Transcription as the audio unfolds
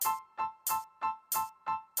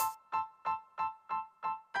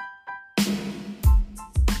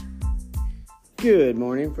Good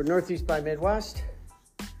morning for Northeast by Midwest.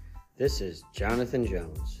 This is Jonathan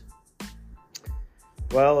Jones.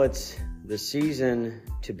 Well, it's the season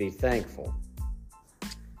to be thankful,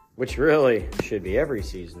 which really should be every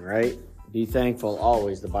season, right? Be thankful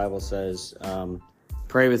always, the Bible says.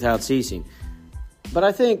 Pray without ceasing. But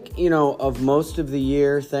I think, of most of the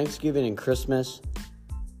year, Thanksgiving and Christmas,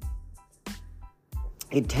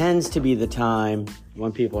 it tends to be the time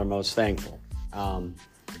when people are most thankful.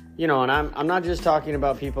 And I'm not just talking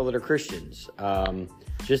about people that are Christians.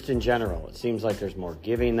 Just in general, it seems like there's more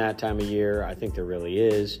giving that time of year. I think there really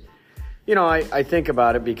is. I think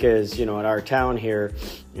about it because, at our town here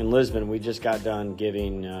in Lisbon, we just got done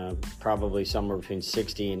giving probably somewhere between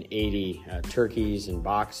 60 and 80 turkeys and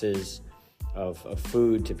boxes of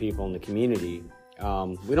food to people in the community.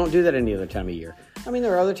 We don't do that any other time of year. I mean,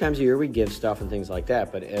 there are other times of year we give stuff and things like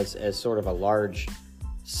that, but as sort of a large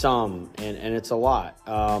sum, and it's a lot.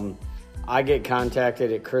 I get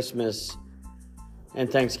contacted at Christmas and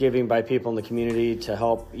Thanksgiving by people in the community to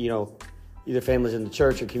help, either families in the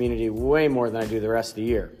church or community way more than I do the rest of the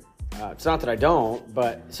year. It's not that I don't,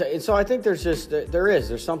 but so I think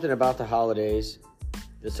there's something about the holidays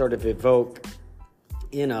that sort of evoke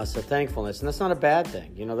in us a thankfulness, and that's not a bad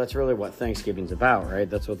thing. That's really what Thanksgiving's about, right?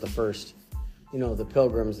 That's what the first, the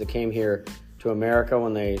pilgrims that came here to America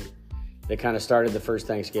when they kind of started the first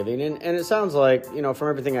Thanksgiving. And it sounds like, from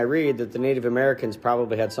everything I read, that the Native Americans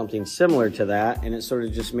probably had something similar to that, and it sort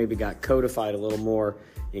of just maybe got codified a little more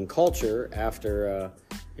in culture after,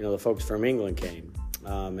 the folks from England came,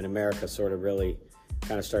 and America sort of really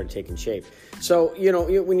kind of started taking shape. So,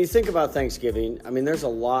 when you think about Thanksgiving, I mean, there's a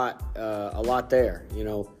lot there,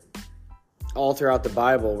 all throughout the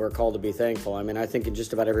Bible, we're called to be thankful. I mean, I think in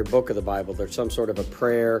just about every book of the Bible, there's some sort of a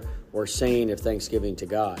prayer or saying of thanksgiving to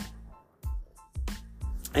God.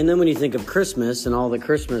 And then when you think of Christmas and all that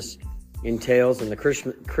Christmas entails and the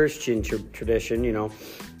Christian tradition,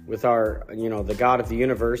 with our, the God of the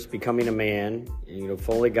universe becoming a man,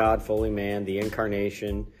 fully God, fully man, the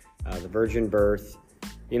incarnation, the virgin birth,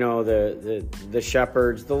 the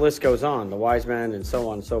shepherds, the list goes on, the wise men, and so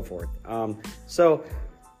on and so forth. So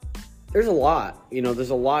there's a lot, there's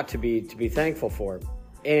a lot to be thankful for.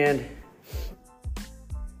 And,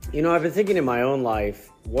 I've been thinking in my own life,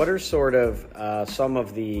 what are sort of some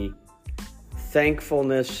of the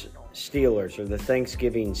thankfulness stealers or the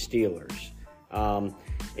Thanksgiving stealers? Again,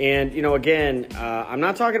 I'm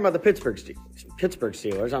not talking about the Pittsburgh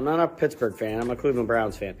Steelers. I'm not a Pittsburgh fan. I'm a Cleveland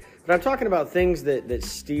Browns fan. But I'm talking about things that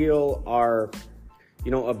steal our,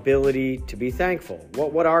 ability to be thankful.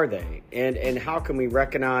 What are they? And how can we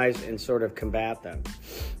recognize and sort of combat them?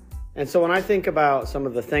 And so when I think about some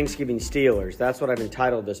of the Thanksgiving stealers, that's what I've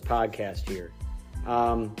entitled this podcast here.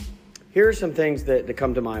 Here are some things that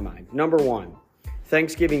come to my mind. Number one,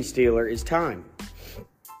 Thanksgiving stealer is time.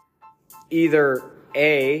 Either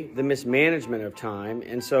A, the mismanagement of time,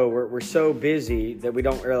 and so we're so busy that we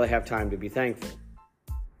don't really have time to be thankful.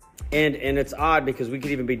 And it's odd because we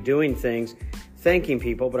could even be doing things, thanking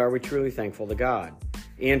people, but are we truly thankful to God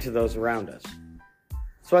and to those around us?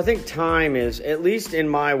 So I think time is, at least in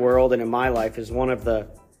my world and in my life, is one of the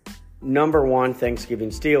number one Thanksgiving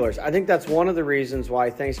stealers. I think that's one of the reasons why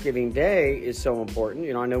Thanksgiving Day is so important.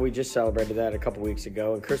 I know we just celebrated that a couple weeks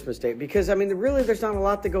ago, and Christmas Day, because, really, there's not a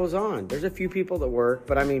lot that goes on. There's a few people that work,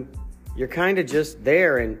 but, you're kind of just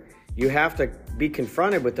there, and you have to be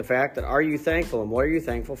confronted with the fact that, are you thankful, and what are you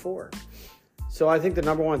thankful for? So I think the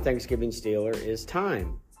number one Thanksgiving stealer is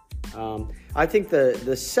time. I think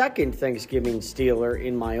the second Thanksgiving stealer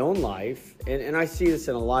in my own life, and I see this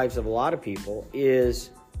in the lives of a lot of people, is...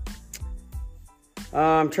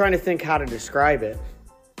 I'm trying to think how to describe it,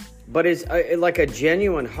 but it's like a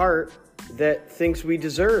genuine heart that thinks we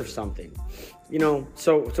deserve something,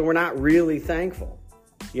 so we're not really thankful,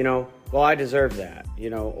 well, I deserve that,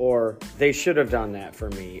 or they should have done that for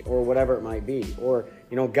me, or whatever it might be, or,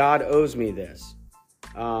 God owes me this.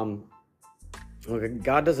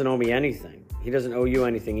 God doesn't owe me anything. He doesn't owe you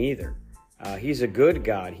anything either. He's a good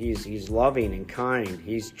God. He's loving and kind.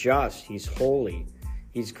 He's just. He's holy.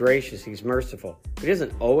 He's gracious. He's merciful. He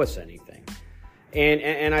doesn't owe us anything.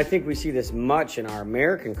 And I think we see this much in our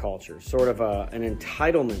American culture, sort of an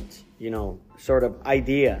entitlement, sort of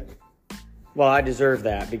idea. Well, I deserve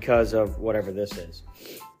that because of whatever this is.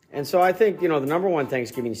 And so I think, the number one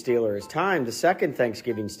Thanksgiving stealer is time. The second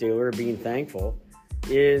Thanksgiving stealer, being thankful,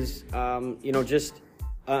 is, just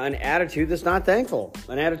an attitude that's not thankful.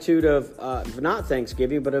 An attitude of not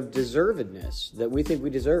thanksgiving, but of deservedness, that we think we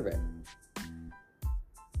deserve it.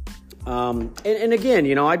 And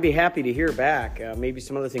again, I'd be happy to hear back maybe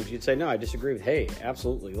some other things you'd say, no, I disagree with. Hey,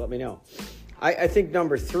 absolutely, let me know. I think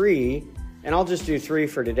number three And I'll just do three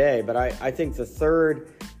for today, but I think the third,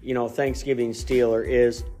 Thanksgiving stealer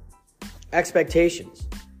is expectations.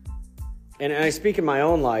 And I speak in my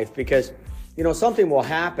own life because, something will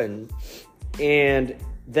happen and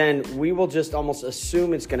then we will just almost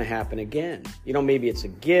assume it's going to happen again. Maybe it's a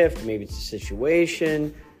gift, maybe it's a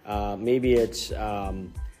situation, maybe it's, a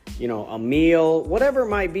meal, whatever it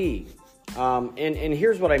might be. And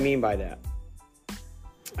here's what I mean by that.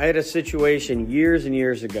 I had a situation years and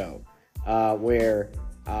years ago where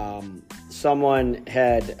someone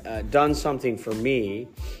had done something for me.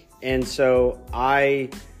 And so I,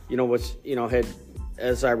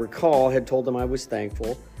 as I recall, had told them I was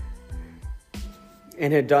thankful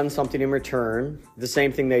and had done something in return, the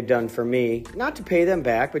same thing they'd done for me, not to pay them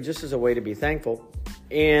back, but just as a way to be thankful.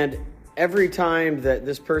 And every time that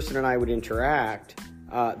this person and I would interact,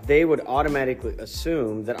 they would automatically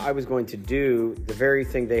assume that I was going to do the very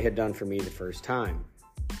thing they had done for me the first time.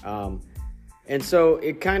 And so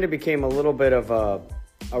it kind of became a little bit of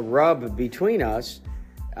a rub between us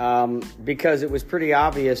because it was pretty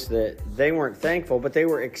obvious that they weren't thankful, but they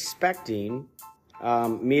were expecting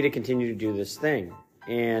me to continue to do this thing.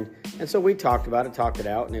 And so we talked about it, talked it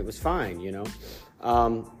out, and it was fine,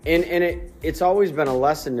 And it's always been a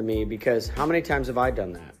lesson to me because how many times have I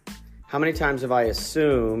done that? How many times have I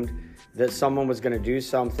assumed that someone was going to do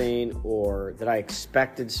something or that I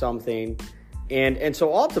expected something? And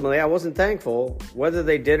so ultimately I wasn't thankful whether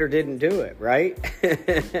they did or didn't do it, right?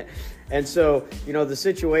 And so, the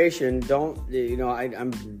situation,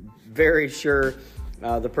 I'm very sure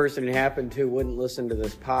the person it happened to wouldn't listen to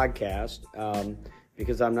this podcast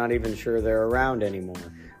because I'm not even sure they're around anymore.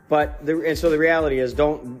 So the reality is,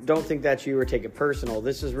 don't think that's you or take it personal.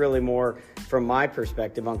 This is really more from my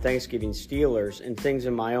perspective on Thanksgiving stealers and things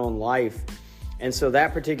in my own life. And so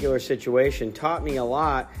that particular situation taught me a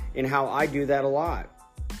lot in how I do that a lot.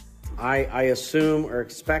 I assume or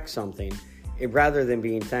expect something rather than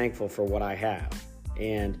being thankful for what I have.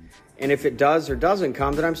 And if it does or doesn't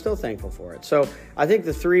come, then I'm still thankful for it. So I think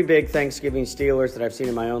the three big Thanksgiving stealers that I've seen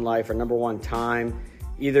in my own life are, number one, time,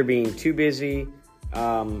 either being too busy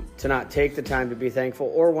to not take the time to be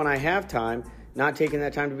thankful, or when I have time, not taking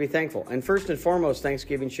that time to be thankful. And first and foremost,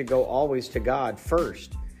 Thanksgiving should go always to God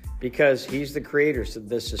first, because He's the creator,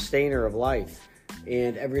 the sustainer of life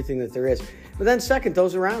and everything that there is. But then second,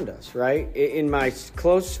 those around us, right? In my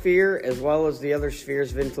close sphere, as well as the other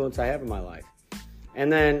spheres of influence I have in my life.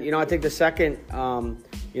 And then, I think the second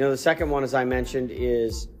one, as I mentioned,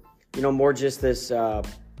 is, more just this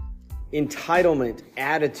entitlement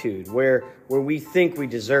attitude where we think we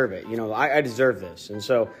deserve it. I deserve this. And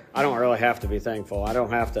so I don't really have to be thankful. I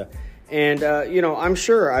don't have to. And, I'm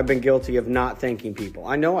sure I've been guilty of not thanking people.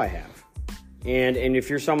 I know I have. And if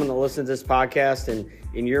you're someone that listens to this podcast and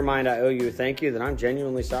in your mind I owe you a thank you, then I'm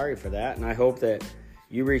genuinely sorry for that. And I hope that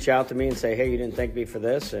you reach out to me and say, hey, you didn't thank me for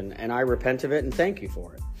this. And I repent of it and thank you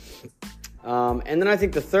for it. And then I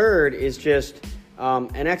think the third is just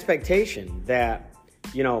an expectation that,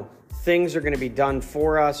 things are going to be done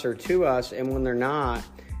for us or to us. And when they're not,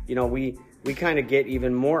 we kind of get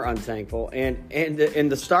even more unthankful. And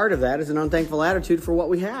the start of that is an unthankful attitude for what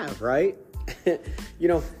we have, right?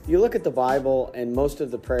 You look at the Bible and most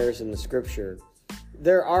of the prayers in the scripture,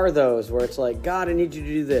 there are those where it's like, God, I need you to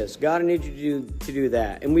do this. God, I need you to do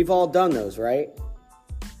that. And we've all done those, right?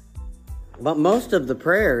 But most of the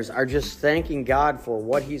prayers are just thanking God for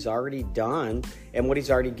what He's already done and what He's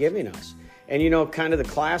already given us. And, kind of the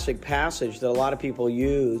classic passage that a lot of people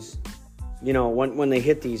use, when they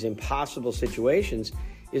hit these impossible situations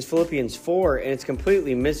is Philippians 4, and it's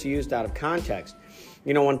completely misused out of context.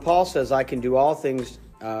 When Paul says, I can do all things,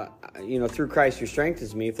 through Christ who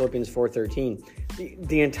strengthens me, Philippians 4:13,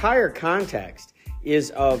 the entire context is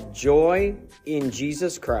of joy in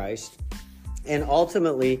Jesus Christ, and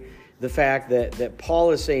ultimately the fact that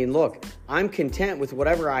Paul is saying, look, I'm content with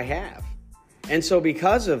whatever I have. And so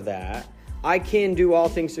because of that, I can do all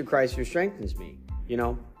things through Christ who strengthens me,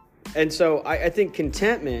 And so I think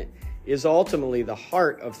contentment is ultimately the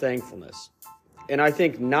heart of thankfulness. And I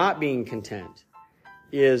think not being content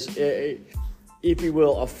is, if you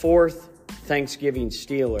will, a fourth Thanksgiving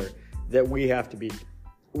stealer that we have to be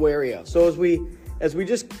wary of. So as we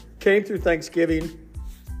just came through Thanksgiving,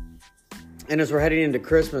 and as we're heading into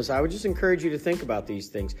Christmas, I would just encourage you to think about these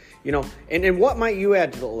things, and what might you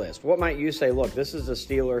add to the list? What might you say, look, this is a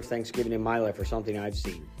stealer of Thanksgiving in my life or something I've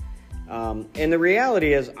seen? And the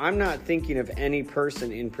reality is I'm not thinking of any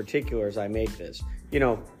person in particular as I make this.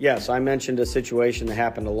 Yes, I mentioned a situation that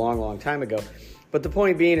happened a long, long time ago. But the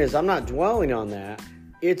point being is I'm not dwelling on that.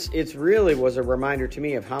 It's really was a reminder to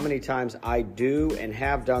me of how many times I do and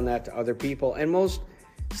have done that to other people. And most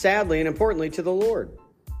sadly and importantly, to the Lord,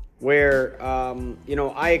 where,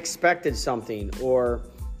 I expected something, or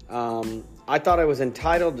I thought I was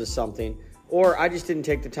entitled to something, or I just didn't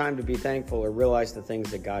take the time to be thankful or realize the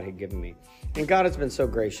things that God had given me. And God has been so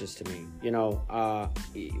gracious to me,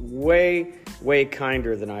 way, way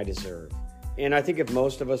kinder than I deserve. And I think if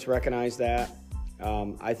most of us recognize that,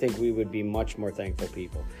 I think we would be much more thankful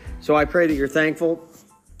people. So I pray that you're thankful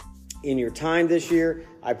in your time this year.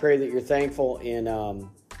 I pray that you're thankful in,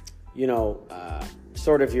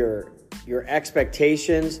 sort of your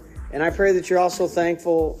expectations. And I pray that you're also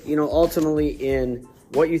thankful, ultimately in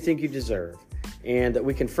what you think you deserve. And that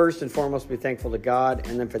we can first and foremost be thankful to God,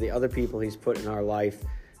 and then for the other people He's put in our life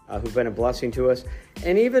who've been a blessing to us.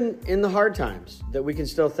 And even in the hard times, that we can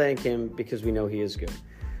still thank Him because we know He is good.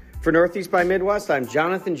 For Northeast by Midwest, I'm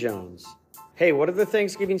Jonathan Jones. Hey, what are the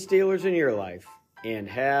Thanksgiving Steelers in your life? And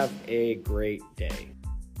have a great day.